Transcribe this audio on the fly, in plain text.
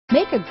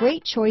Make a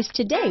great choice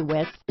today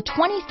with the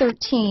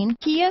 2013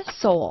 Kia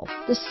Soul.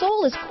 The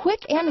Soul is quick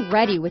and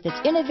ready with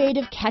its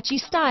innovative, catchy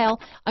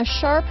style, a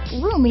sharp,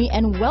 roomy,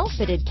 and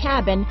well-fitted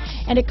cabin,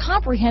 and a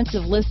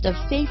comprehensive list of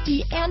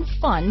safety and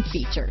fun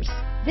features.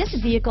 This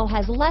vehicle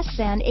has less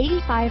than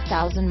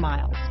 85,000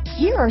 miles.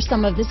 Here are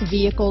some of this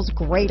vehicle's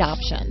great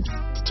options: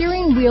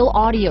 steering wheel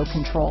audio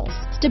controls,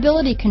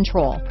 stability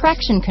control,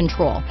 traction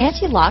control,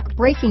 anti-lock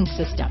braking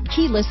system,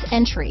 keyless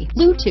entry,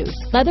 Bluetooth,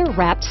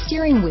 leather-wrapped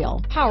steering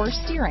wheel, power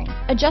steering,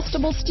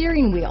 adjustable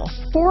steering wheel,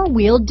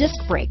 four-wheel disc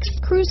brakes,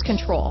 cruise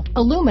control,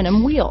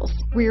 aluminum wheels,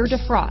 rear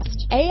defrost,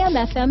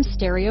 AM/FM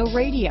stereo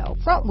radio,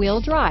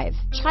 front-wheel drive,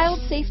 child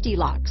safety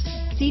locks,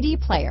 CD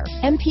player,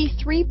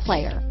 MP3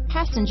 player,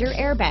 passenger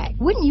airbag.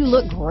 Wouldn't you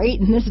look great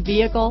in this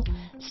vehicle?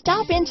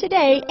 Stop in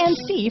today and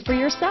see for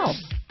yourself.